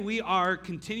We are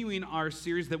continuing our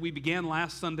series that we began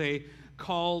last Sunday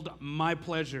called My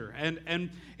Pleasure. And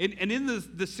in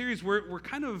the series, we're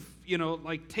kind of,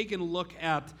 like taking a look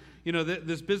at,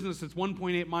 this business that's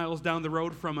 1.8 miles down the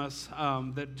road from us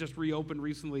that just reopened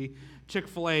recently,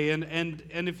 Chick-fil-A. And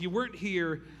if you weren't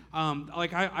here,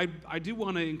 I do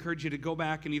want to encourage you to go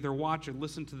back and either watch or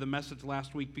listen to the message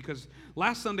last week, because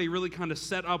last Sunday really kind of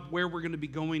set up where we're going to be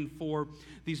going for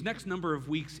these next number of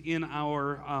weeks in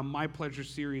our My Pleasure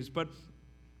series. But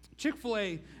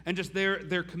Chick-fil-A and just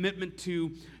their commitment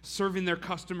to serving their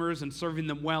customers and serving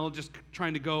them well, just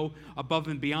trying to go above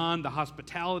and beyond, the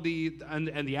hospitality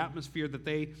and the atmosphere that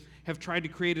they have tried to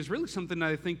create is really something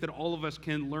that I think that all of us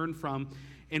can learn from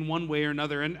in one way or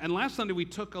another. And last Sunday we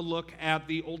took a look at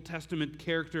the Old Testament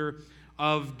character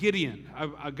of Gideon,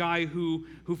 a guy who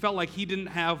felt like he didn't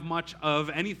have much of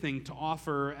anything to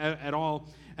offer at all,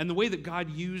 and the way that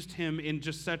God used him in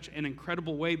just such an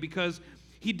incredible way, because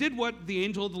he did what the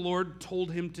angel of the Lord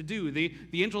told him to do.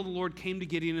 The angel of the Lord came to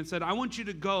Gideon and said, I want you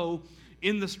to go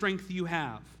in the strength you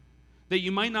have. That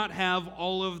you might not have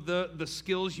all of the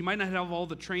skills, you might not have all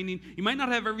the training, you might not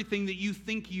have everything that you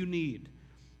think you need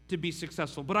to be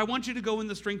successful. But I want you to go in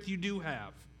the strength you do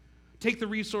have. Take the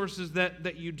resources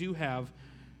that you do have.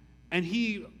 And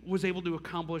he was able to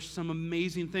accomplish some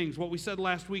amazing things. What we said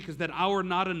last week is that our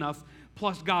not enough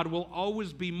plus God will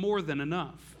always be more than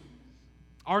enough.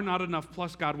 Our not enough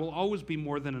plus God will always be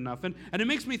more than enough. And it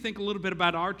makes me think a little bit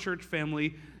about our church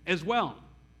family as well.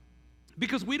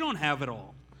 Because we don't have it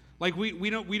all. Like we're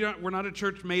not a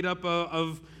church made up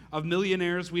of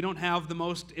millionaires. We don't have the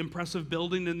most impressive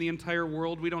building in the entire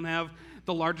world. We don't have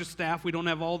the largest staff. We don't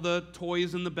have all the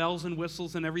toys and the bells and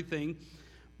whistles and everything.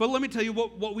 But let me tell you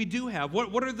what we do have.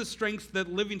 What are the strengths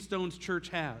that Living Stones Church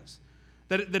has?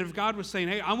 That if God was saying,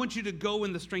 hey, I want you to go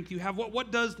in the strength you have,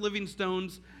 what does Living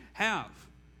Stones have?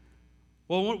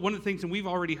 Well, one of the things, and we've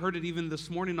already heard it even this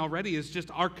morning already, is just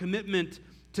our commitment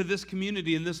to this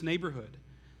community and this neighborhood.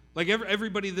 Like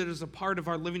everybody that is a part of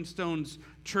our Living Stones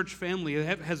church family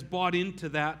has bought into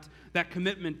that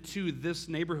commitment to this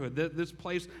neighborhood, this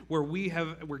place where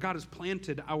God has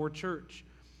planted our church.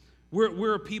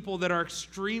 We're a people that are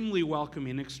extremely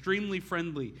welcoming, extremely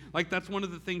friendly. Like that's one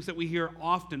of the things that we hear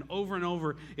often, over and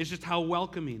over, is just how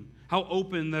welcoming, how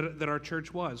open that our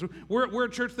church was. We're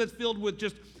a church that's filled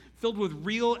with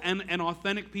real and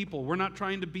authentic people. We're not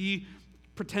trying to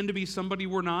pretend to be somebody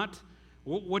we're not.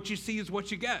 What you see is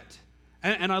what you get.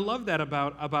 And I love that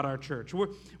about our church.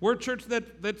 We're a church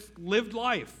that's lived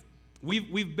life.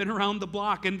 We've been around the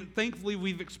block, and thankfully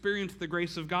we've experienced the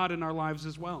grace of God in our lives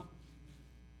as well.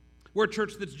 We're a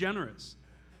church that's generous.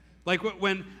 Like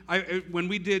when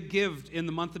we did give in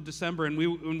the month of December, and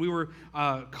when we were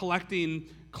collecting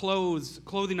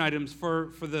clothing items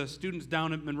for the students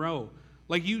down at Monroe,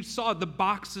 like you saw the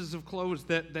boxes of clothes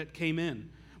that came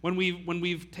in. When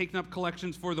we've taken up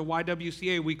collections for the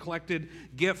YWCA, we collected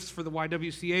gifts for the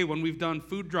YWCA. When we've done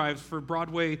food drives for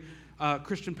Broadway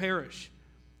Christian Parish,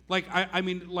 like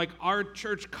our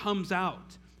church comes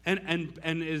out and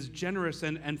is generous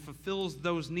and fulfills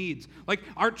those needs. Like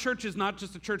our church is not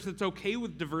just a church that's okay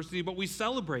with diversity, but we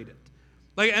celebrate it.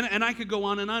 Like and I could go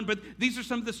on and on, but these are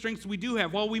some of the strengths we do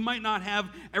have. While we might not have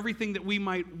everything that we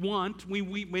might want, we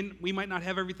might not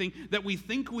have everything that we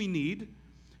think we need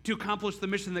to accomplish the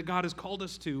mission that God has called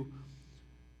us to,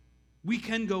 we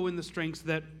can go in the strengths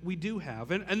that we do have.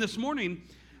 And this morning,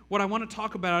 what I want to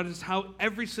talk about is how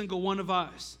every single one of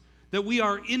us, that we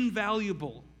are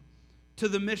invaluable to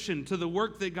the mission, to the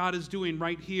work that God is doing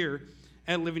right here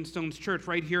at Living Stones Church,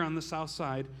 right here on the south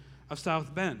side of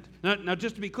South Bend. Now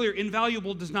just to be clear,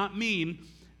 invaluable does not mean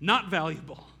not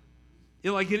valuable.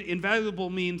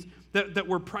 Invaluable means that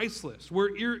we're priceless,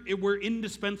 we're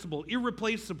indispensable,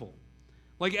 irreplaceable.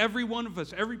 Like every one of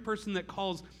us, every person that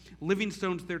calls Living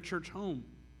Stones their church home,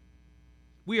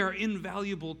 we are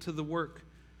invaluable to the work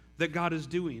that God is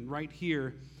doing right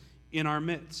here in our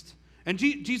midst. And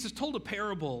Jesus told a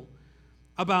parable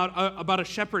about a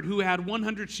shepherd who had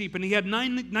 100 sheep, and he had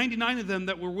 99 of them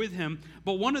that were with him,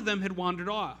 but one of them had wandered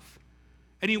off.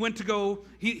 And he went to go,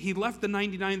 he left the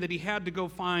 99 that he had to go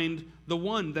find the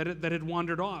one that had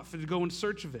wandered off, and to go in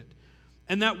search of it.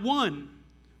 And that one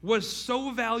was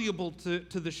so valuable to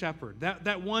the shepherd.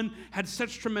 That one had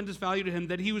such tremendous value to him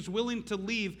that he was willing to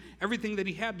leave everything that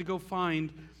he had to go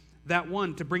find that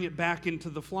one, to bring it back into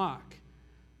the flock.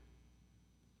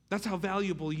 That's how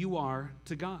valuable you are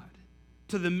to God,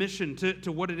 to the mission,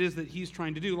 to what it is that he's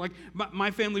trying to do. Like my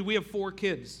family, we have 4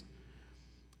 kids.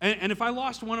 And if I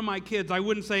lost one of my kids, I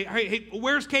wouldn't say, hey,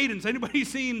 where's Cadence? Anybody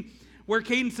seen where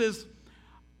Cadence is?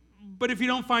 But if you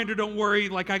don't find her, don't worry.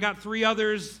 Like I got 3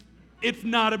 others. It's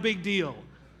not a big deal.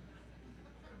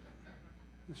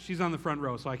 She's on the front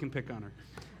row, so I can pick on her.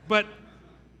 But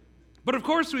of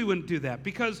course we wouldn't do that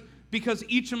because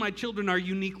each of my children are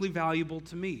uniquely valuable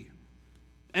to me.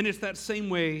 And it's that same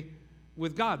way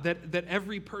with God, that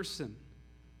every person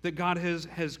that God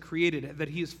has created, that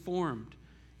he has formed,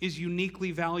 is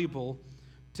uniquely valuable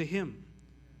to him.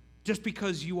 Just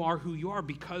because you are who you are,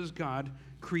 because God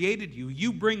created you.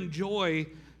 You bring joy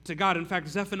to God. In fact,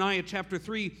 Zephaniah chapter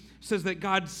 3 says that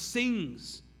God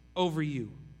sings over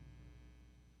you.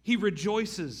 He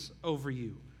rejoices over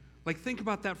you. Like, think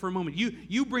about that for a moment.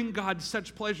 You bring God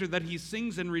such pleasure that he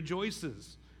sings and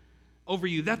rejoices over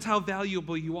you. That's how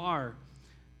valuable you are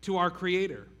to our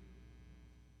Creator.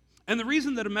 And the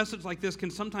reason that a message like this can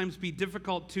sometimes be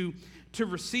difficult to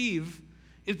receive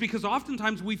is because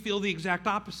oftentimes we feel the exact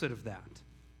opposite of that.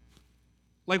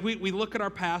 Like we look at our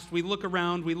past, we look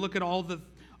around, we look at all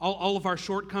of our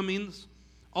shortcomings,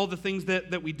 all the things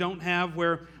that we don't have,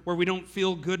 where we don't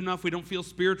feel good enough, we don't feel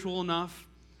spiritual enough,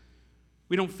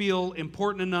 we don't feel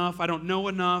important enough, I don't know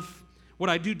enough, what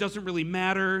I do doesn't really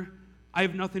matter, I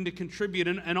have nothing to contribute.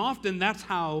 And often that's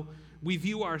how we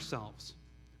view ourselves.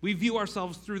 We view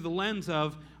ourselves through the lens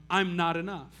of, I'm not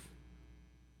enough.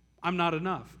 I'm not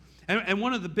enough. And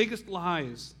one of the biggest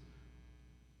lies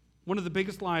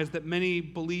that many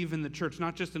believe in the church,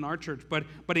 not just in our church,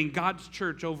 but in God's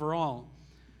church overall,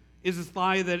 is this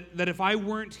lie that if I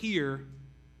weren't here,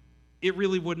 it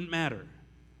really wouldn't matter.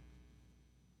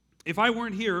 If I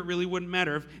weren't here, it really wouldn't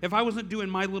matter. If I wasn't doing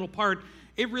my little part,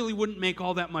 it really wouldn't make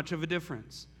all that much of a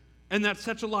difference. And that's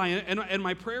such a lie. And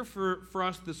my prayer for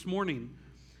us this morning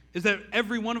is that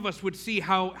every one of us would see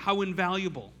how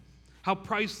invaluable, how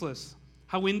priceless,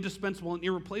 how indispensable and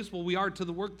irreplaceable we are to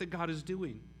the work that God is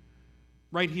doing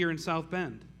right here in South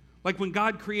Bend. Like when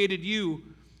God created you,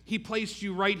 he placed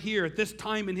you right here at this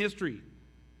time in history.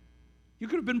 You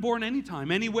could have been born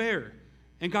anytime, anywhere,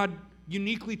 and God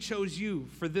uniquely chose you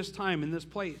for this time in this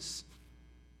place.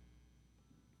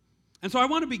 And so I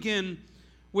want to begin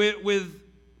with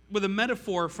a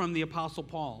metaphor from the Apostle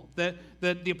Paul. That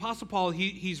the Apostle Paul,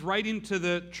 he's writing to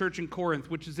the church in Corinth,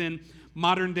 which is in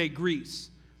modern-day Greece.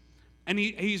 And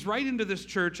he's writing to this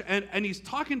church, and he's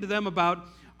talking to them about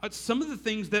some of the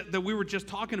things that we were just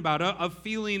talking about, of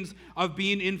feelings of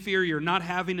being inferior, not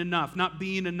having enough, not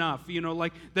being enough,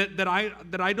 like that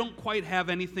I don't quite have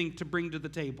anything to bring to the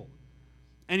table,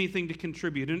 anything to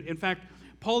contribute. And in fact,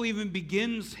 Paul even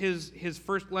begins his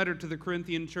first letter to the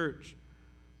Corinthian church.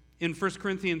 In 1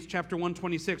 Corinthians chapter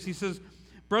 1:26, he says,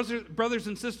 brothers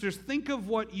and sisters, think of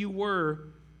what you were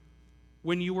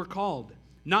when you were called.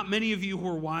 Not many of you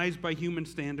were wise by human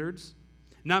standards.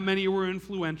 Not many were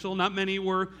influential. Not many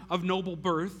were of noble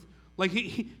birth. Like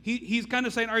he's kind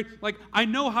of saying, all right, like I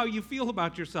know how you feel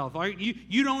about yourself. All right?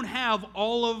 You don't have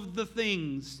all of the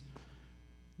things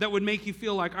that would make you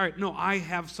feel like, all right, no, I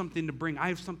have something to bring. I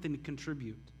have something to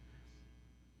contribute.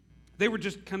 They were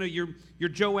just kind of your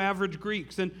Joe average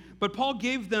Greeks. But Paul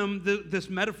gave them this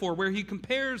metaphor where he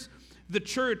compares the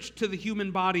church to the human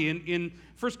body. In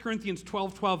 1 Corinthians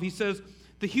 12:12, he says,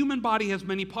 the human body has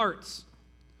many parts,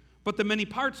 but the many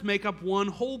parts make up one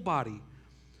whole body.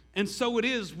 And so it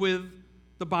is with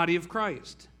the body of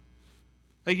Christ.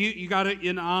 Like you got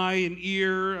an eye, an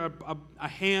ear, a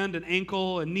hand, an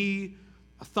ankle, a knee,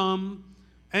 a thumb.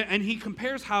 And he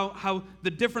compares how the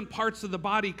different parts of the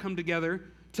body come together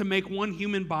to make one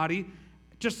human body,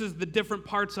 just as the different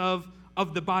parts of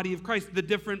the body of Christ, the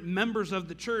different members of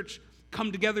the church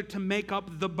come together to make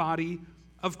up the body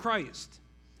of Christ.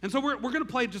 And so we're going to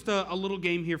play just a little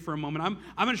game here for a moment.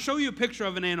 I'm going to show you a picture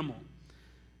of an animal.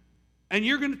 And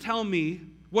you're going to tell me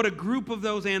what a group of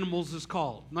those animals is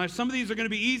called. Now, some of these are going to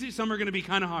be easy, some are going to be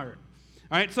kind of hard.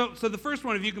 All right, so the first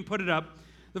one, if you can put it up,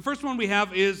 the first one we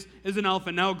have is an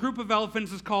elephant. Now, a group of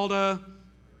elephants is called a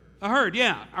herd,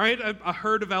 yeah. All right, a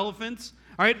herd of elephants.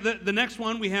 All right, the next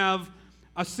one we have,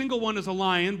 a single one is a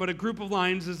lion, but a group of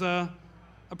lions is a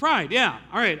pride, yeah.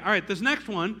 All right, this next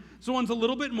one, this one's a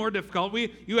little bit more difficult.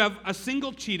 You have a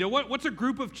single cheetah. What's a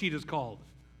group of cheetahs called?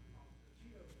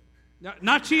 Cheetos.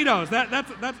 Not Cheetos.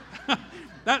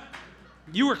 That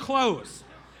you were close.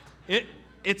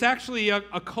 It's actually a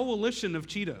coalition of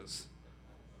cheetahs.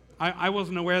 I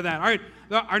wasn't aware of that. All right,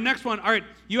 our next one. All right,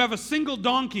 you have a single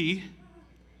donkey.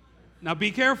 Now be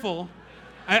careful.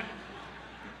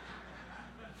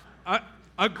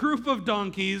 A group of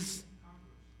donkeys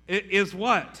is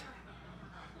what?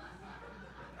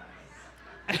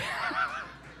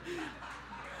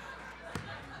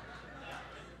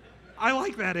 I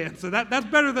like that answer. That's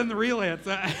better than the real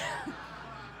answer.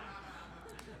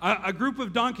 A group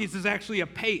of donkeys is actually a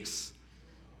pace.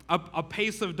 a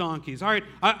pace of donkeys. All right,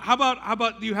 how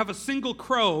about you have a single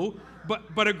crow,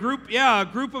 but a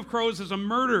group of crows is a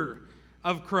murder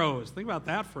of crows. Think about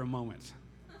that for a moment.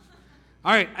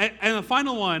 All right, and the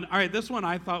final one, all right, this one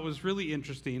I thought was really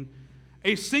interesting.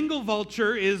 A single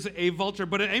vulture is a vulture,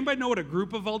 but anybody know what a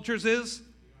group of vultures is?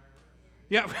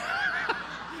 Yeah.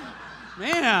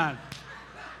 Man.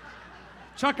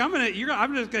 Chuck, I'm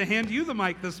just going to hand you the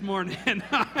mic this morning.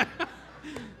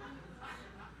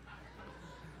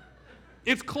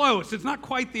 It's close. It's not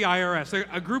quite the IRS.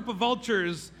 A group of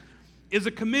vultures is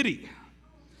a committee.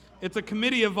 It's a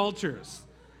committee of vultures.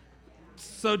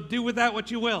 So do with that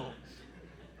what you will.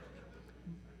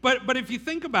 But if you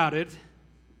think about it,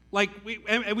 like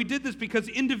we did this because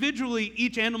individually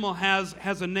each animal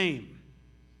has a name.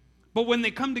 But when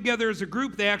they come together as a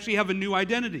group, they actually have a new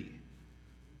identity.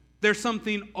 There's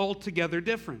something altogether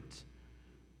different.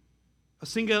 A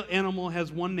single animal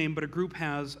has one name, but a group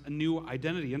has a new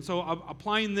identity. And so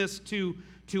applying this to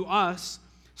us,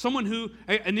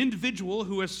 an individual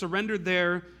who has surrendered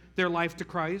their life to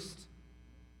Christ,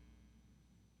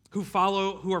 who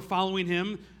are following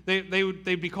him,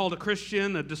 they'd be called a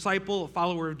Christian, a disciple, a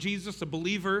follower of Jesus, a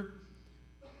believer.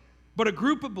 But a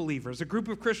group of believers, a group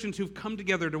of Christians who've come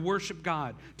together to worship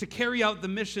God, to carry out the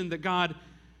mission that God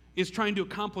is trying to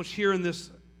accomplish here in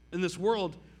this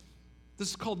world, this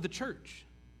is called the church,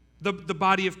 the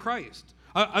body of Christ.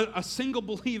 A single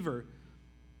believer,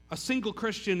 a single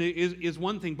Christian is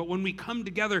one thing, but when we come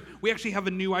together, we actually have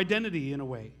a new identity in a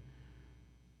way.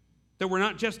 That we're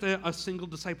not just a single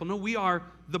disciple. No, we are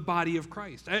the body of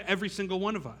Christ, every single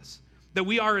one of us. That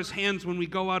we are his hands when we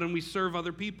go out and we serve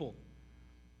other people.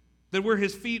 That we're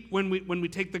his feet when we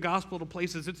take the gospel to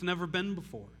places it's never been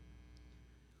before.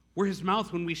 We're his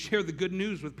mouth when we share the good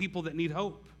news with people that need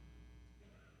hope.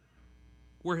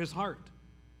 We're his heart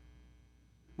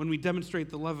when we demonstrate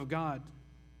the love of God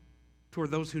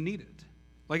toward those who need it.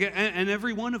 And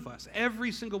every one of us,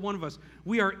 every single one of us,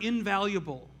 we are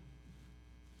invaluable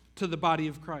to the body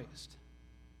of Christ.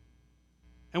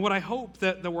 And what I hope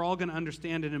that we're all going to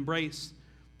understand and embrace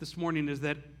this morning is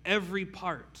that every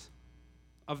part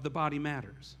of the body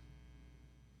matters.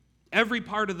 Every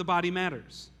part of the body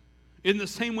matters. In the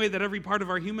same way that every part of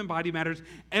our human body matters,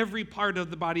 every part of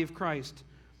the body of Christ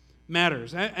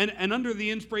matters. And under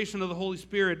the inspiration of the Holy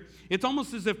Spirit, it's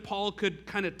almost as if Paul could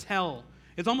kind of tell.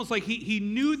 It's almost like he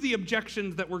knew the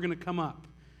objections that were going to come up.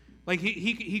 Like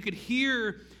he could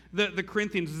hear the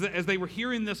Corinthians as they were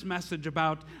hearing this message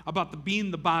about being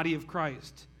the body of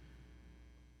Christ.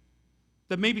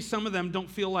 That maybe some of them don't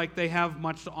feel like they have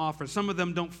much to offer. Some of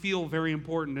them don't feel very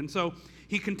important. And so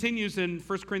he continues in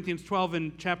 1 Corinthians 12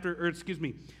 in chapter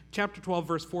 12,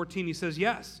 verse 14. He says,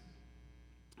 yes,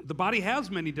 the body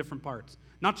has many different parts,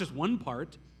 not just one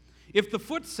part. If the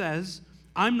foot says,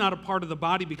 I'm not a part of the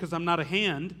body because I'm not a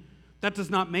hand, that does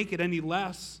not make it any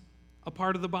less a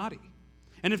part of the body.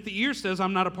 And if the ear says,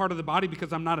 I'm not a part of the body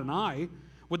because I'm not an eye,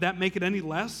 would that make it any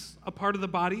less a part of the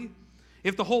body?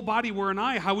 If the whole body were an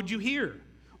eye, how would you hear?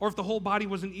 Or if the whole body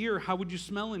was an ear, how would you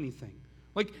smell anything?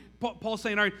 Like Paul's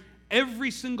saying, all right,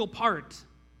 every single part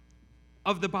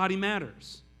of the body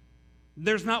matters.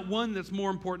 There's not one that's more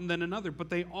important than another,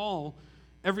 but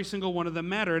every single one of them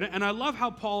matter. And I love how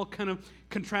Paul kind of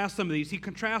contrasts some of these. He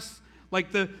contrasts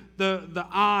like the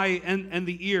eye and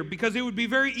the ear, because it would be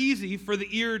very easy for the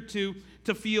ear to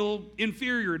feel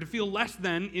inferior, to feel less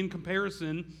than in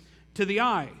comparison to the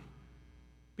eye.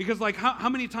 Because like how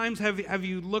many times have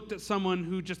you looked at someone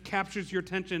who just captures your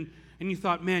attention and you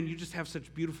thought, man, you just have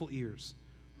such beautiful ears?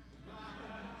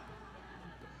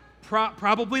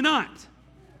 Probably not,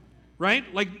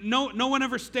 right? Like no one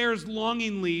ever stares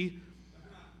longingly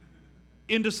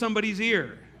into somebody's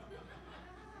ear.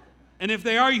 And if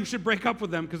they are, you should break up with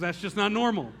them because that's just not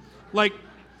normal. Like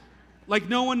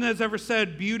no one has ever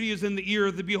said beauty is in the ear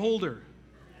of the beholder.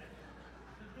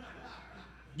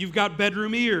 You've got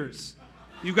bedroom ears.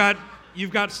 You've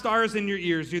got stars in your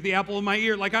ears. You're the apple of my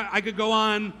ear. Like I could go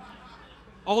on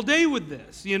all day with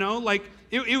this, you know? Like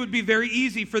it would be very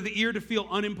easy for the ear to feel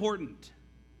unimportant,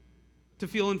 to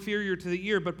feel inferior to the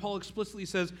ear. But Paul explicitly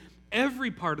says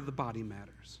every part of the body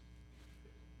matters.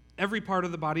 Every part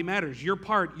of the body matters. Your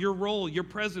part, your role, your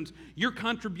presence, your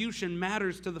contribution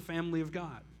matters to the family of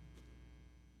God.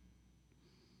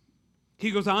 He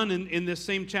goes on in this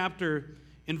same chapter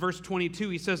in verse 22.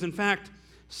 He says, in fact,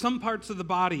 some parts of the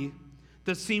body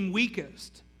that seem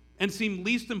weakest and seem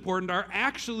least important are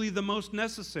actually the most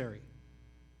necessary.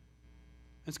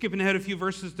 And skipping ahead a few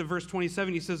verses to verse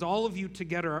 27, he says, all of you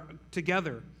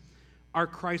together are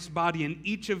Christ's body, and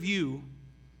each of you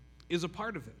is a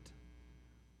part of it.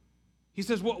 He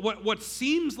says what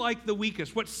seems like the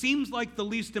weakest, what seems like the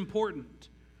least important,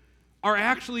 are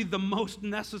actually the most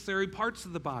necessary parts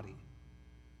of the body.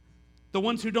 The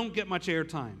ones who don't get much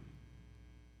airtime.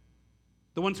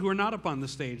 The ones who are not up on the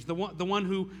stage. The one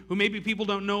who maybe people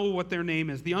don't know what their name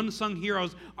is. The unsung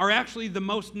heroes are actually the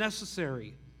most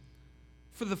necessary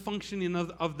for the functioning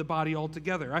of the body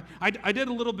altogether. I did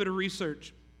a little bit of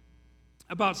research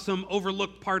about some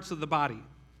overlooked parts of the body.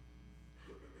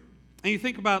 And you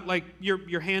think about like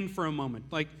your hand for a moment.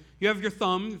 Like you have your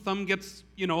thumb. The thumb gets,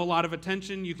 a lot of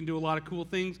attention. You can do a lot of cool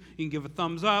things. You can give a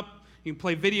thumbs up. You can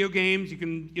play video games. You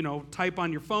can, type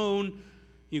on your phone.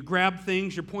 You grab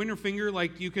things. Your pointer finger,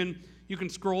 like you can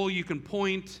scroll. You can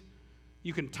point.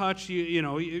 You can touch.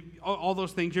 All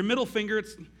those things. Your middle finger,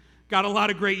 it's got a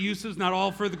lot of great uses. Not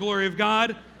all for the glory of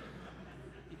God.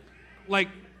 Like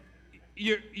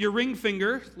your ring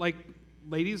finger, like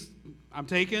ladies, I'm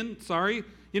taken. Sorry,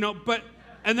 but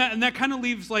and that kind of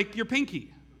leaves like your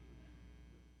pinky,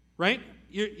 right?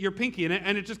 Your pinky,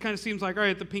 and it just kind of seems like, all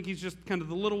right, the pinky's just kind of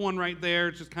the little one right there.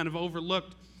 It's just kind of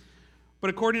overlooked. But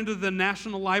according to the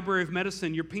National Library of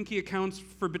Medicine, your pinky accounts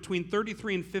for between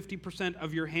 33 and 50%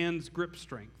 of your hand's grip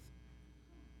strength.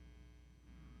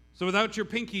 So without your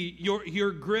pinky,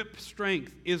 your grip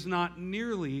strength is not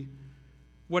nearly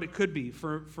what it could be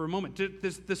for a moment.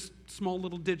 This small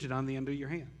little digit on the end of your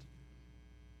hand.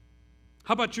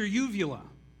 How about your uvula?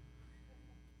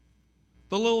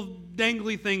 The little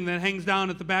dangly thing that hangs down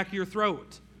at the back of your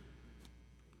throat.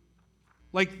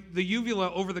 Like the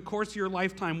uvula, over the course of your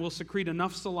lifetime, will secrete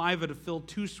enough saliva to fill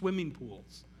 2 swimming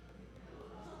pools.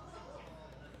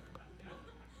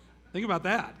 Think about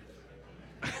that.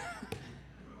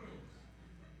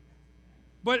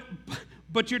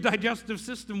 But your digestive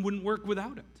system wouldn't work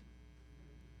without it.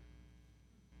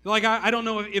 Like, I don't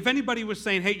know if anybody was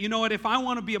saying, hey, you know what, if I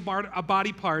want to be a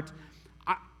body part,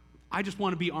 I just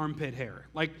want to be armpit hair.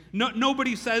 Like,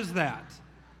 nobody says that.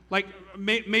 Like,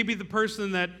 maybe the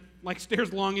person that, like,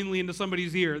 stares longingly into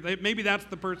somebody's ear, maybe that's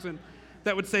the person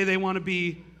that would say they want to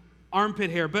be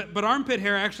armpit hair. But armpit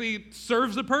hair actually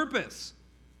serves a purpose.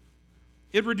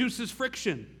 It reduces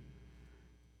friction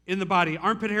in the body.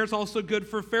 Armpit hair is also good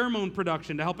for pheromone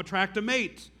production to help attract a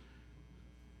mate.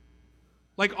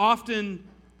 Like, often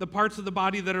the parts of the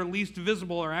body that are least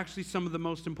visible are actually some of the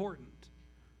most important.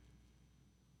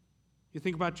 You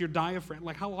think about your diaphragm.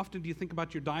 Like, how often do you think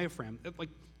about your diaphragm?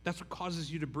 That's what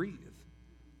causes you to breathe.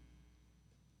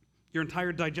 Your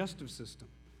entire digestive system.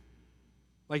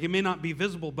 Like, it may not be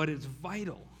visible, but it's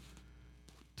vital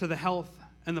to the health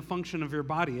and the function of your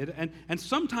body. And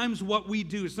sometimes what we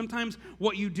do, sometimes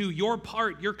what you do, your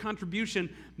part, your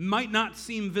contribution might not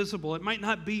seem visible. It might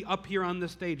not be up here on the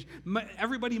stage.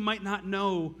 Everybody might not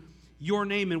know your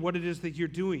name and what it is that you're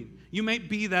doing. You might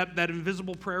be that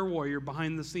invisible prayer warrior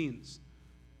behind the scenes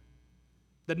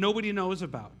that nobody knows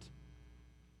about.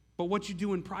 But what you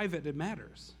do in private, it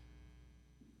matters.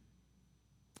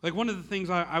 Like, one of the things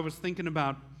I was thinking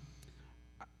about,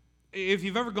 if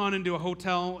you've ever gone into a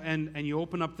hotel and you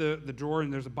open up the drawer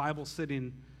and there's a Bible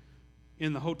sitting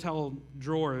in the hotel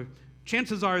drawer,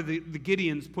 chances are the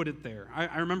Gideons put it there.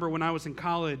 I remember when I was in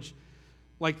college,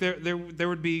 like there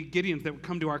would be Gideons that would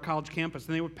come to our college campus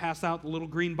and they would pass out the little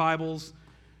green Bibles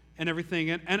and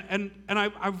everything. And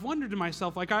I've wondered to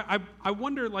myself, like, I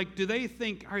wonder, like, do they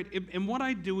think, all right, am what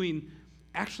I'm doing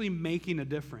actually making a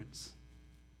difference?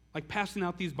 Like passing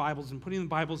out these Bibles and putting the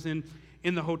Bibles in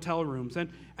the hotel rooms.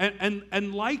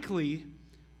 And likely,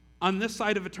 on this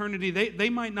side of eternity, they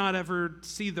might not ever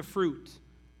see the fruit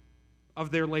of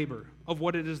their labor, of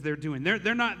what it is they're doing.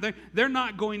 They're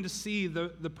not going to see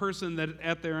the person that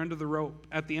at their end of the rope,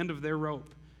 at the end of their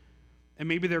rope. And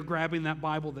maybe they're grabbing that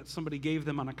Bible that somebody gave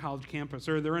them on a college campus,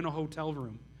 or they're in a hotel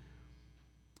room.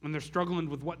 And they're struggling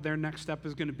with what their next step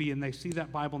is going to be, and they see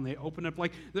that Bible and they open up.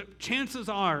 Like, the chances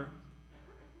are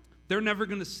they're never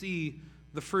going to see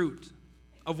the fruit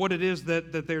of what it is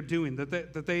that they're doing,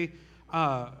 that they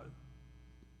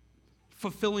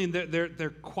fulfilling their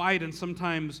quiet and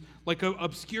sometimes like an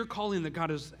obscure calling that God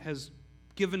has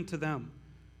given to them.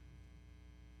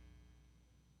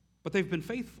 But they've been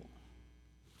faithful.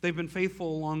 They've been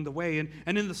faithful along the way.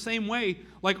 And in the same way,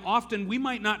 like often we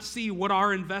might not see what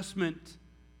our investment,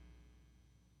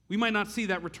 we might not see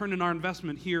that return in our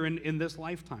investment here in this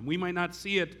lifetime. We might not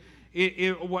see it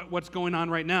what's going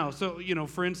on right now. So,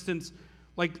 for instance,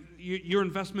 like your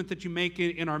investment that you make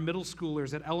in our middle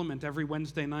schoolers at Element every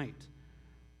Wednesday night.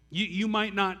 You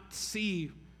might not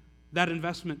see that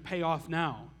investment pay off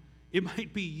now. It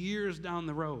might be years down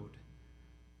the road.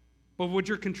 But what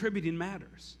you're contributing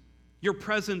matters. Your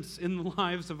presence in the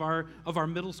lives of our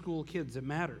middle school kids, it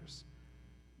matters.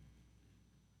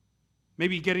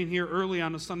 Maybe getting here early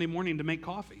on a Sunday morning to make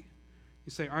coffee.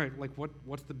 You say, all right, like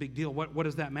what's the big deal? What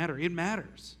does that matter? It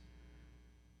matters.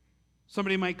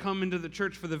 Somebody might come into the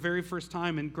church for the very first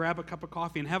time and grab a cup of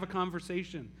coffee and have a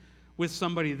conversation with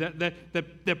somebody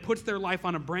that puts their life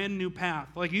on a brand new path.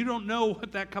 Like, you don't know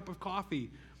what that cup of coffee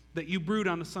that you brewed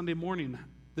on a Sunday morning,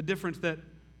 the difference that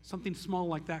something small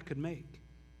like that could make.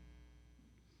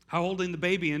 How holding the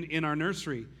baby in our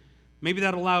nursery, maybe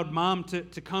that allowed mom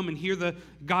to come and hear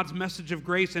God's message of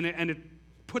grace, and it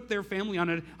put their family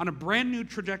on a brand new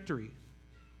trajectory.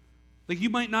 Like, you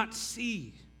might not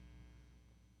see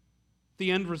the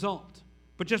end result,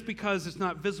 but just because it's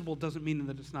not visible doesn't mean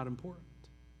that it's not important.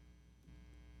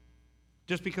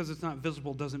 Just because it's not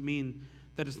visible doesn't mean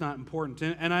that it's not important.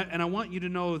 And I want you to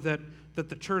know that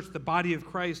the church, the body of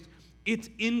Christ, it's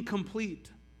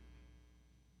incomplete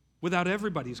without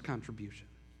everybody's contribution.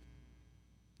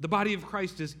 The body of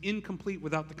Christ is incomplete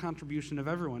without the contribution of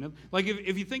everyone. Like,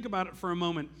 if you think about it for a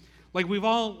moment, like, we've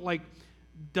all, like,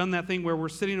 done that thing where we're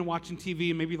sitting and watching TV,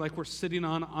 and maybe, like, we're sitting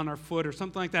on our foot or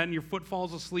something like that, and your foot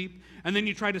falls asleep, and then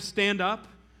you try to stand up,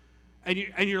 and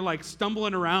you're like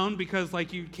stumbling around because,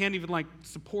 like, you can't even, like,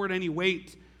 support any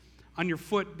weight on your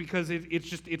foot because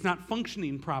it's not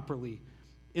functioning properly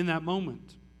in that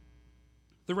moment.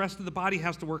 The rest of the body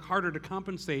has to work harder to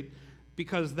compensate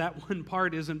because that one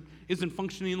part isn't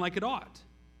functioning like it ought.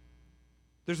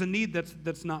 There's a need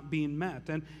that's not being met.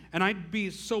 And I'd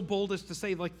be so bold as to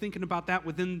say, like, thinking about that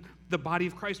within the body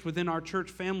of Christ, within our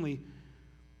church family,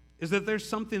 is that there's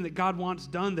something that God wants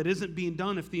done that isn't being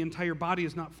done if the entire body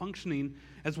is not functioning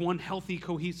as one healthy,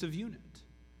 cohesive unit.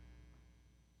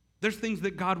 There's things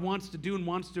that God wants to do and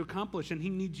wants to accomplish, and he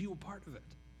needs you a part of it.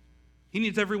 He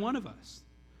needs every one of us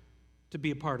to be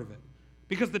a part of it.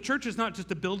 Because the church is not just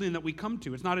a building that we come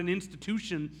to. It's not an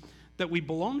institution that we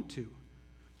belong to.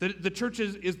 The church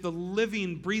is the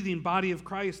living, breathing body of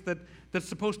Christ that's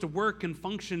supposed to work and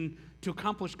function to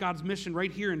accomplish God's mission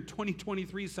right here in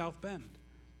 2023 South Bend.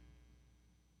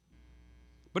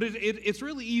 But it's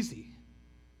really easy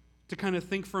to kind of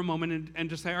think for a moment and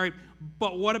just say, all right,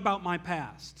 but what about my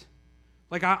past?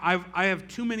 Like, I have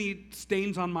too many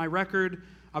stains on my record.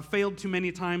 I've failed too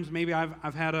many times. Maybe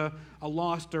I've had a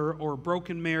lost or a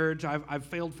broken marriage. I've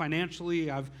failed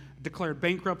financially. I've declared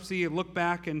bankruptcy. You look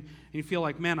back and you feel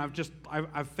like, man,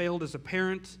 I've failed as a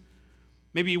parent.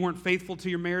 Maybe you weren't faithful to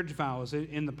your marriage vows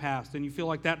in the past, and you feel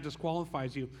like that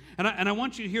disqualifies you. And I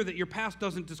want you to hear that your past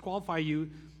doesn't disqualify you.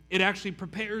 It actually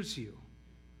prepares you.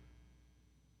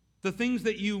 The things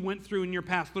that you went through in your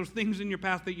past, those things in your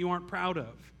past that you aren't proud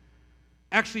of,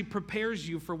 actually prepares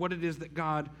you for what it is that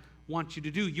God wants you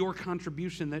to do, your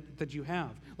contribution that you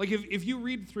have. Like, if you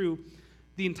read through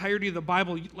the entirety of the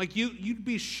Bible, like, you'd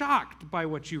be shocked by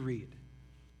what you read.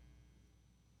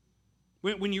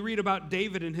 When you read about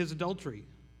David and his adultery,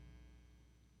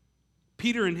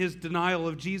 Peter and his denial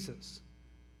of Jesus,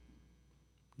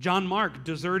 John Mark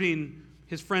deserting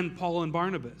his friend Paul and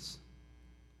Barnabas,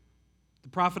 the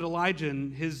prophet Elijah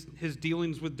and his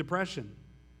dealings with depression,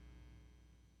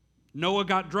 Noah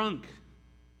got drunk,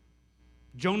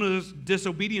 Jonah's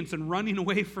disobedience and running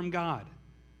away from God,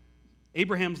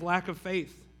 Abraham's lack of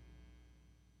faith,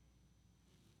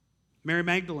 Mary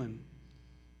Magdalene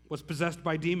was possessed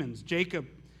by demons, Jacob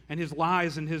and his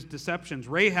lies and his deceptions,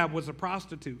 Rahab was a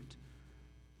prostitute.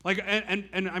 Like,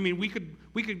 and I mean, we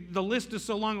could the list is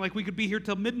so long, like, we could be here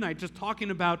till midnight just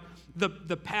talking about the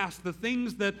past, the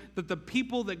things that the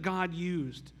people that God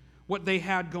used, what they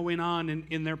had going on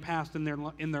in their past, in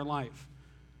their life.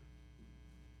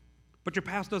 But your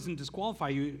past doesn't disqualify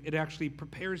you, it actually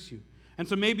prepares you. And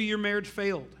so maybe your marriage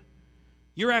failed.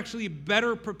 You're actually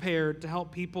better prepared to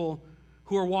help people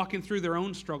who are walking through their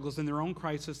own struggles and their own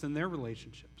crisis in their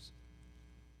relationships.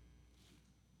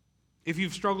 If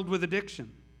you've struggled with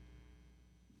addiction,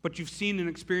 but you've seen and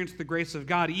experienced the grace of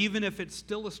God, even if it's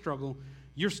still a struggle,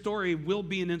 your story will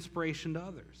be an inspiration to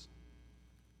others.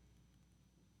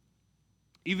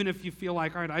 Even if you feel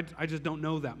like, all right, I just don't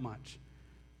know that much.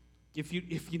 If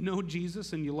you know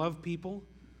Jesus and you love people,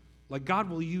 like, God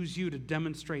will use you to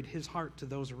demonstrate his heart to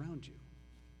those around you.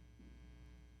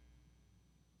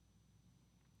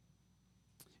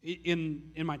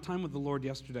 In my time with the Lord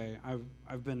yesterday,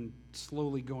 I've been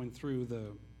slowly going through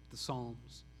the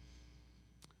Psalms.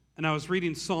 And I was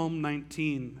reading Psalm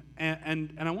 19,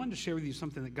 and I wanted to share with you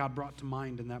something that God brought to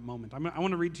mind in that moment. I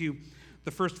want to read to you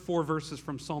the first 4 verses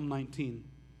from Psalm 19.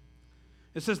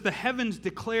 It says, "The heavens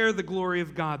declare the glory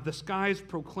of God. The skies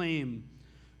proclaim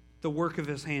the work of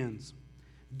his hands.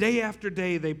 Day after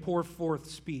day they pour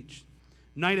forth speech.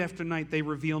 Night after night they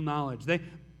reveal knowledge.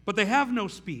 But they have no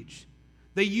speech.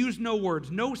 They use no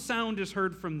words. No sound is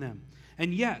heard from them.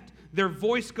 and yet their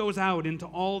voice goes out into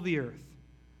all the earth,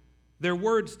 their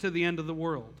words to the end of the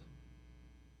world.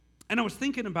 And I was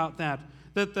thinking about that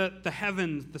the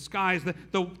heavens, the skies,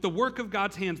 the work of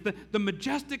God's hands, the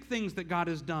majestic things that God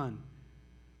has done.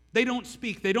 They don't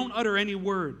speak, they don't utter any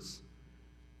words.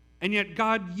 And yet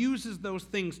God uses those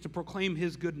things to proclaim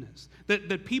his goodness,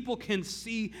 that people can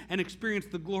see and experience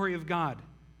the glory of God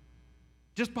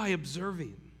just by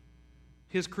observing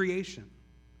his creation.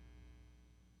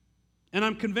 And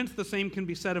I'm convinced the same can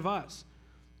be said of us,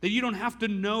 that you don't have to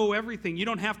know everything. You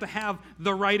don't have to have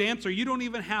the right answer. You don't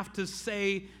even have to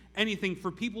say anything for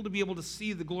people to be able to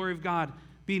see the glory of God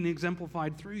being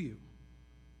exemplified through you.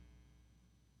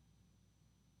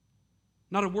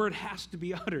 Not a word has to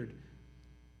be uttered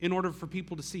in order for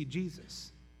people to see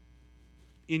Jesus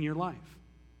in your life.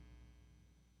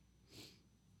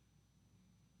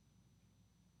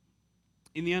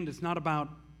 In the end, it's not about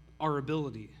our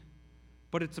ability,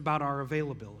 but it's about our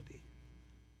availability.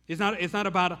 It's not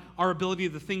about our ability,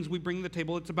 the things we bring to the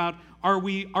table. It's about, are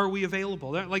we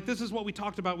available? Like, this is what we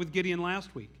talked about with Gideon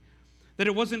last week. That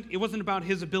it wasn't about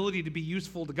his ability to be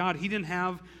useful to God. He didn't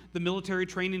have the military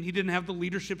training. He didn't have the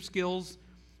leadership skills.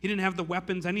 He didn't have the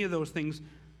weapons, any of those things.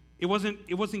 It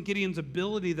wasn't Gideon's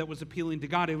ability that was appealing to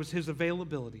God. It was his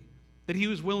availability. That he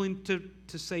was willing to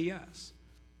say yes.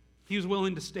 He was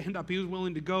willing to stand up. He was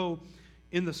willing to go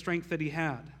in the strength that he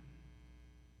had.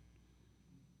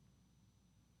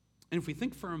 And if we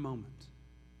think for a moment,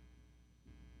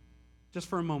 just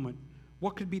for a moment,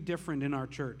 what could be different in our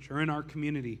church or in our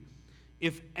community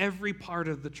if every part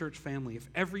of the church family, if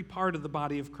every part of the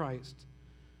body of Christ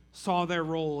saw their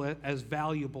role as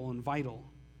valuable and vital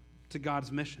to God's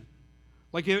mission?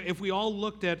 Like if we all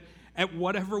looked at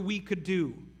whatever we could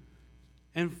do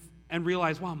and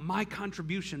realized, wow, my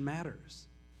contribution matters.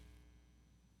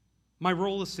 My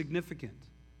role is significant.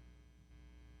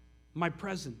 My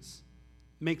presence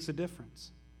makes a difference.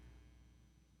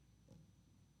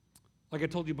 Like I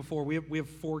told you before, we have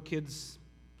 4 kids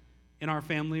in our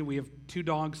family. We have 2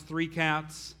 dogs, 3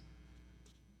 cats.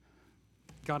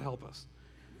 God help us.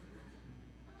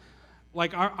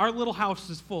 Like our little house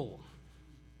is full.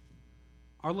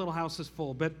 Our little house is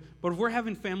full. But if we're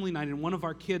having family night and one of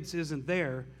our kids isn't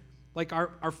there, like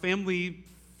our family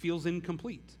feels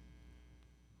incomplete.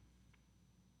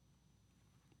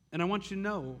 And I want you to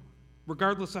know,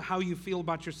 regardless of how you feel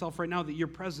about yourself right now, that your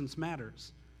presence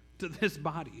matters to this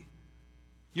body.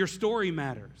 Your story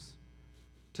matters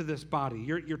to this body.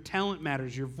 Your talent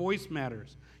matters. Your voice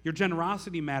matters. Your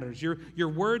generosity matters. Your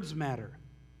words matter.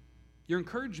 Your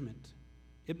encouragement,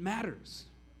 it matters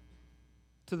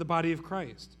to the body of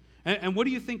Christ. And what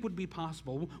do you think would be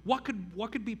possible? What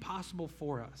could be possible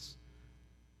for us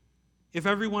if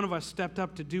every one of us stepped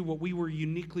up to do what we were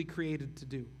uniquely created to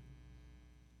do?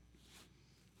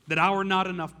 That our not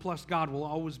enough plus God will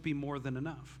always be more than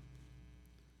enough.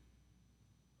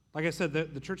 Like I said,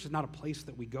 the church is not a place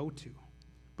that we go to,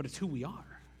 but it's who we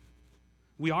are.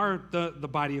 We are the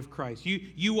body of Christ.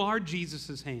 You are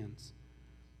Jesus' hands.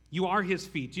 You are his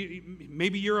feet.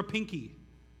 Maybe you're a pinky,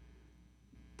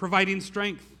 providing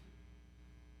strength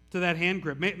to that hand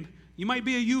grip. You might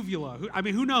be a uvula.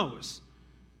 Who knows?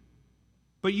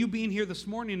 But you being here this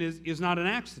morning is not an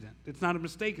accident. It's not a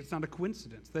mistake. It's not a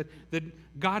coincidence. That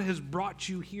God has brought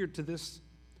you here to this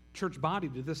church body,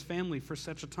 to this family for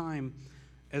such a time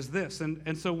as this.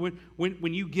 And so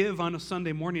when you give on a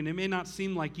Sunday morning, it may not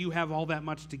seem like you have all that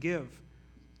much to give.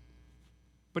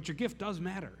 But your gift does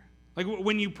matter. Like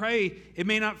when you pray, it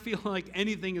may not feel like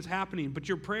anything is happening, but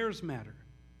your prayers matter.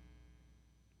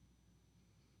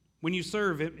 When you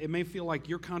serve, it may feel like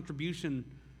your contribution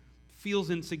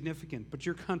feels insignificant, but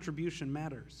your contribution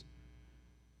matters.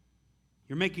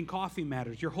 You're making coffee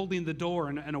matters. You're holding the door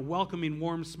and a welcoming,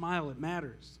 warm smile, it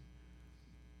matters.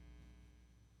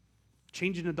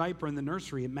 Changing a diaper in the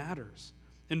nursery, it matters.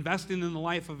 Investing in the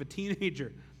life of a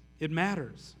teenager, it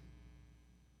matters.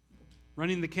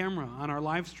 Running the camera on our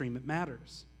live stream, it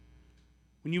matters.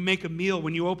 When you make a meal,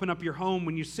 when you open up your home,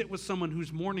 when you sit with someone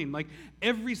who's mourning, like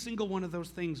every single one of those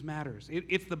things matters.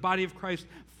 It's the body of Christ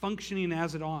functioning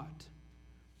as it ought,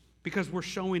 because we're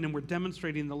showing and we're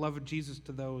demonstrating the love of Jesus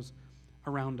to those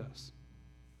around us.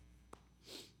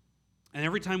 And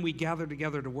every time we gather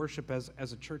together to worship as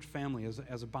a church family,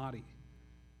 as a body,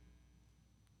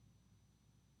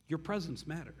 your presence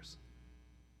matters.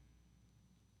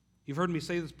 You've heard me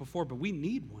say this before, but we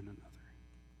need one another.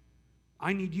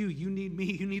 I need you, you need me,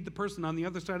 you need the person on the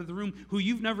other side of the room who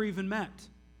you've never even met.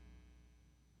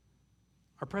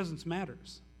 Our presence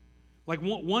matters. Like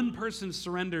one person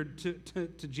surrendered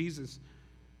to Jesus,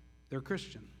 they're a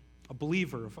Christian, a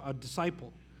believer, a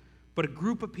disciple. but a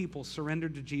group of people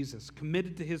surrendered to Jesus,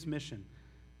 committed to his mission.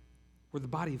 We're the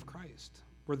body of Christ.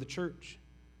 We're the church.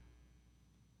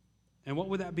 And what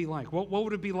would that be like? What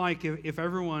would it be like if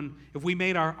we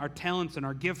made our talents and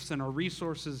our gifts and our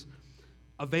resources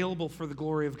available for the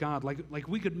glory of God? Like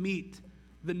we could meet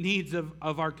the needs of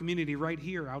our community right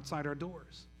here outside our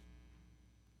doors.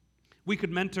 We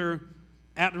could mentor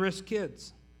at-risk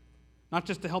kids, not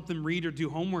just to help them read or do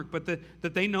homework, but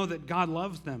that they know that God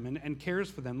loves them and cares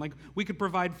for them. Like we could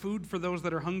provide food for those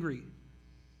that are hungry,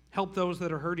 help those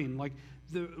that are hurting, like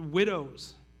the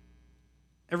widows.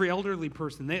 Every elderly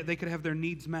person, they could have their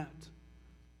needs met.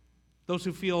 Those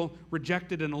who feel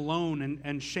rejected and alone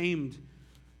and shamed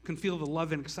can feel the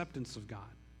love and acceptance of God.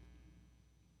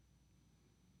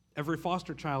 Every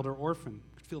foster child or orphan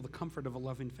could feel the comfort of a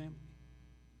loving family.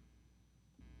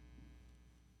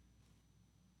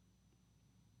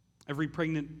 Every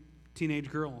pregnant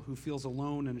teenage girl who feels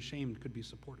alone and ashamed could be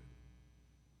supported.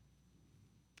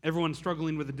 Everyone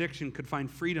struggling with addiction could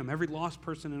find freedom. Every lost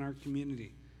person in our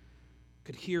community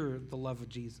could hear the love of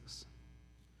Jesus.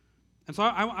 And so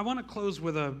I want to close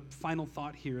with a final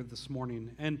thought here this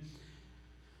morning. And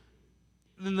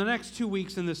in the next 2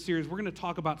 weeks in this series, we're going to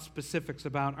talk about specifics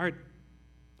about, all right,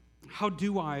 how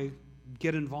do I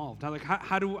get involved?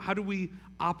 How do we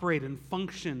operate and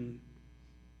function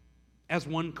as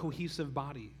one cohesive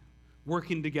body,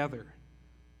 working together?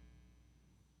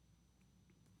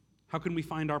 How can we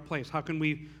find our place? How can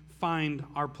we find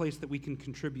our place that we can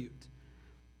contribute?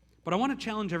 But I want to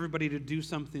challenge everybody to do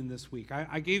something this week.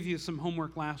 I gave you some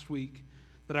homework last week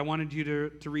that I wanted you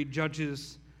to read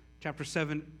Judges chapter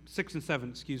 6 and 7,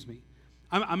 excuse me.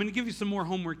 I'm going to give you some more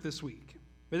homework this week.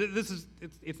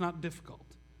 It's not difficult.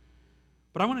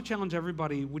 But I want to challenge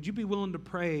everybody, would you be willing to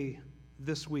pray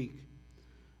this week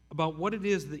about what it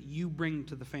is that you bring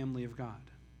to the family of God?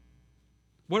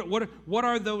 What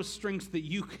are those strengths that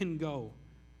you can go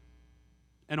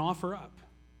and offer up?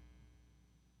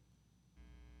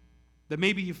 That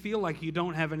maybe you feel like you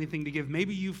don't have anything to give.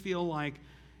 Maybe you feel like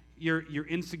you're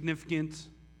insignificant,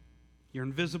 you're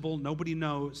invisible, nobody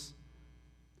knows.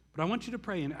 But I want you to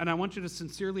pray, and I want you to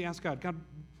sincerely ask God,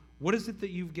 what is it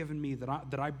that you've given me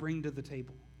that I bring to the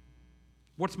table?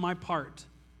 What's my part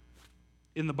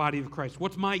in the body of Christ?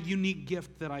 What's my unique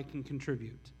gift that I can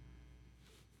contribute?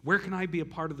 Where can I be a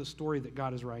part of the story that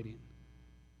God is writing?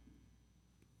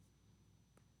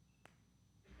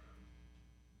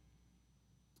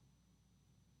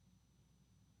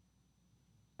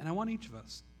 And I want each of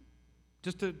us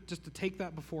just to take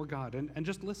that before God and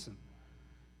just listen.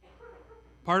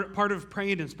 Part of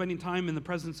praying and spending time in the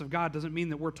presence of God doesn't mean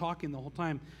that we're talking the whole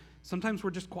time. Sometimes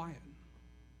we're just quiet.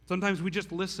 Sometimes we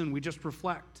just listen, we just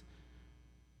reflect.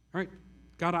 All right,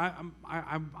 God,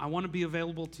 I want to be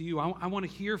available to you. I want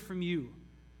to hear from you.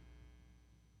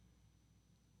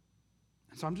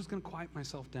 And so I'm just going to quiet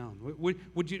myself down.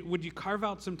 Would you carve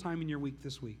out some time in your week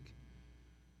this week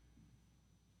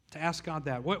to ask God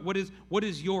that? What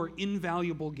is your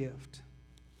invaluable gift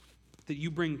that you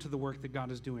bring to the work that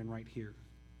God is doing right here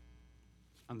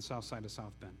on the south side of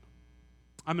South Bend?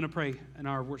 I'm going to pray, and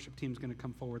our worship team is going to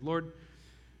come forward. Lord,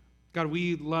 God,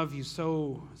 we love you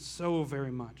so, so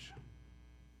very much.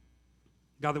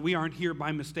 God, that we aren't here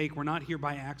by mistake. We're not here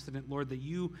by accident, Lord, that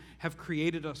you have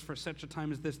created us for such a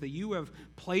time as this, that you have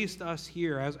placed us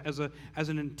here as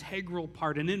an integral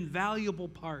part, an invaluable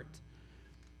part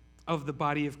of the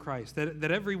body of Christ,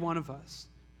 that every one of us,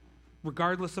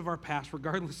 regardless of our past,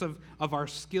 regardless of our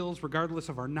skills, regardless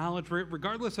of our knowledge,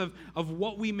 regardless of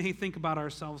what we may think about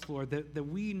ourselves, Lord, that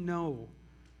we know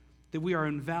that we are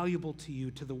invaluable to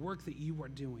you, to the work that you are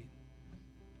doing.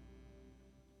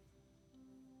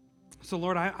 So,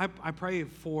 Lord, I pray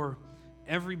for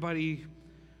everybody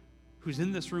who's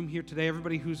in this room here today,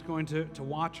 everybody who's going to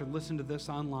watch or listen to this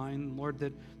online, Lord,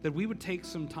 that we would take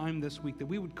some time this week, that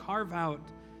we would carve out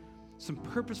some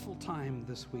purposeful time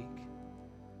this week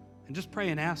and just pray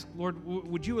and ask, Lord,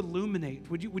 would you illuminate,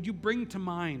 would you bring to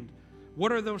mind,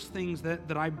 what are those things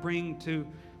that I bring to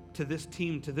this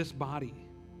team, to this body?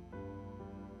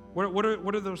 What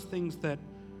are those things that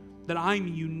I'm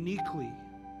uniquely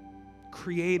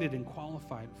created and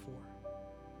qualified for?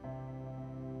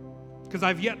 Because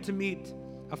I've yet to meet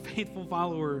a faithful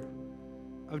follower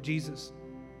of Jesus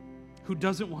who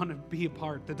doesn't want to be a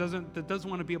part, that doesn't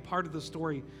want to be a part of the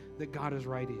story that God is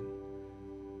writing.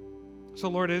 So,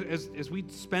 Lord, as we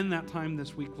spend that time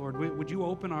this week, Lord, would you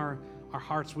open our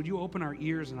hearts, would you open our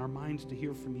ears and our minds to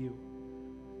hear from you?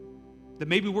 That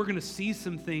maybe we're going to see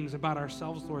some things about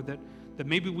ourselves, Lord, that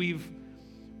maybe we've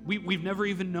never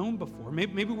even known before.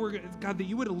 Maybe we're, God, that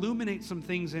you would illuminate some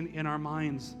things in our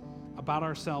minds about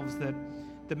ourselves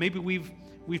that that maybe we've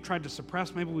tried to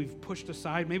suppress, maybe we've pushed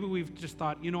aside, maybe we've just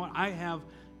thought, you know what, I have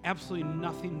absolutely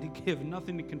nothing to give,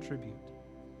 nothing to contribute.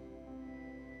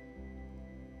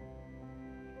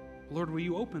 Lord, will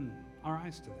you open our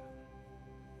eyes to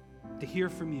that, to hear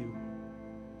from you,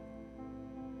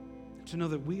 to know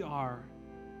that we are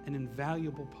an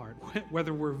invaluable part,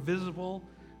 whether we're visible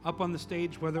up on the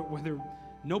stage, whether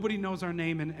nobody knows our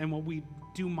name and what we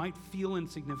do might feel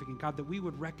insignificant, God, that we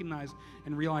would recognize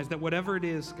and realize that whatever it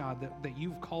is, God, that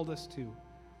you've called us to,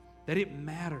 that it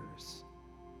matters.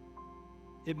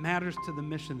 It matters to the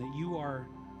mission that you are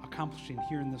accomplishing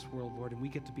here in this world, Lord, and we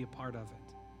get to be a part of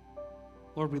it.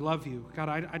 Lord, we love you. God,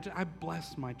 I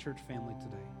bless my church family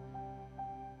today.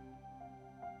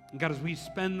 And God, as we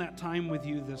spend that time with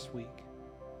you this week,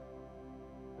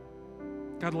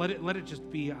 God, let it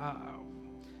just be,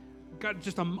 God,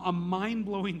 just a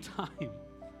mind-blowing time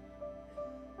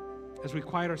as we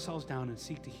quiet ourselves down and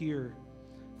seek to hear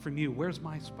from you. Where's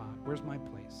my spot? Where's my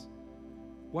place?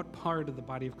 What part of the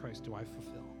body of Christ do I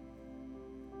fulfill?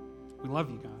 We love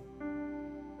you, God.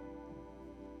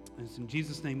 And it's in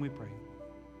Jesus' name we pray.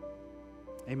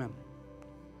 Amen.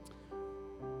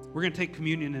 We're going to take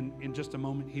communion in just a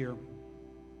moment here.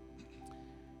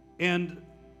 And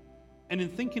in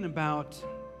thinking about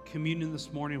communion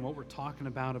this morning, what we're talking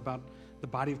about the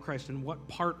body of Christ and what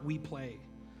part we play.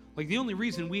 Like, the only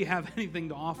reason we have anything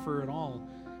to offer at all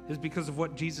is because of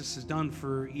what Jesus has done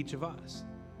for each of us.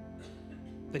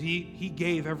 That he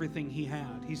gave everything he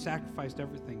had. He sacrificed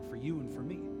everything for you and for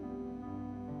me,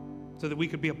 so that we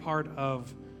could be a part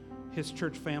of his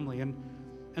church family.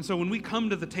 And so when we come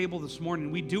to the table this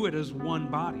morning, we do it as one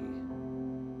body,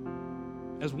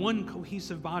 as one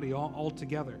cohesive body all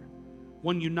together.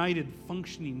 One united,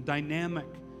 functioning, dynamic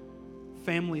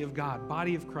family of God,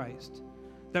 body of Christ.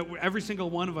 That every single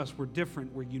one of us, we're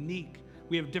different, we're unique.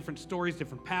 We have different stories,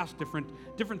 different pasts,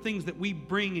 different things that we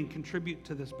bring and contribute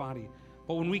to this body.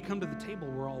 But when we come to the table,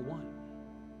 we're all one.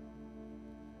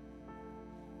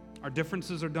 Our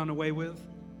differences are done away with.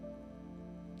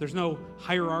 There's no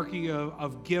hierarchy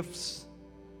of gifts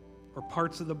or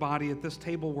parts of the body. At this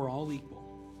table, we're all equal.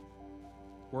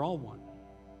 We're all one.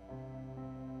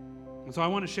 And so I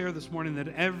want to share this morning that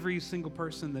every single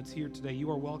person that's here today, you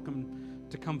are welcome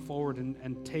to come forward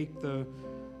and take the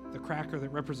cracker that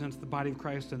represents the body of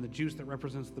Christ and the juice that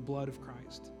represents the blood of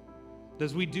Christ.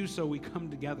 As we do so, we come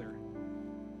together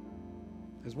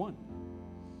as one.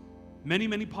 Many,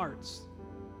 many parts,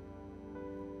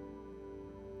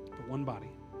 but one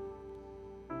body.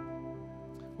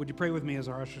 Would you pray with me as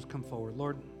our ushers come forward?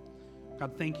 Lord,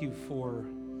 God, thank you for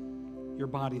your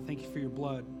body. Thank you for your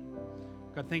blood.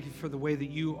 God, thank you for the way that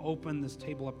you open this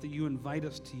table up, that you invite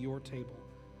us to your table.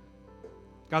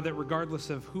 God, that regardless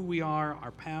of who we are,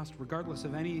 our past, regardless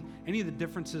of any of the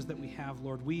differences that we have,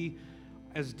 Lord, we,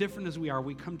 as different as we are,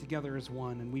 we come together as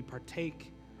one and we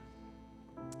partake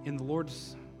in the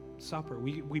Lord's Supper.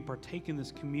 We partake in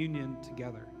this communion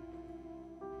together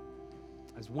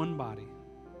as one body.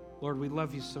 Lord, we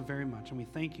love you so very much, and we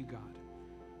thank you, God,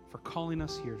 for calling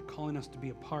us here, calling us to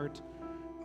be a part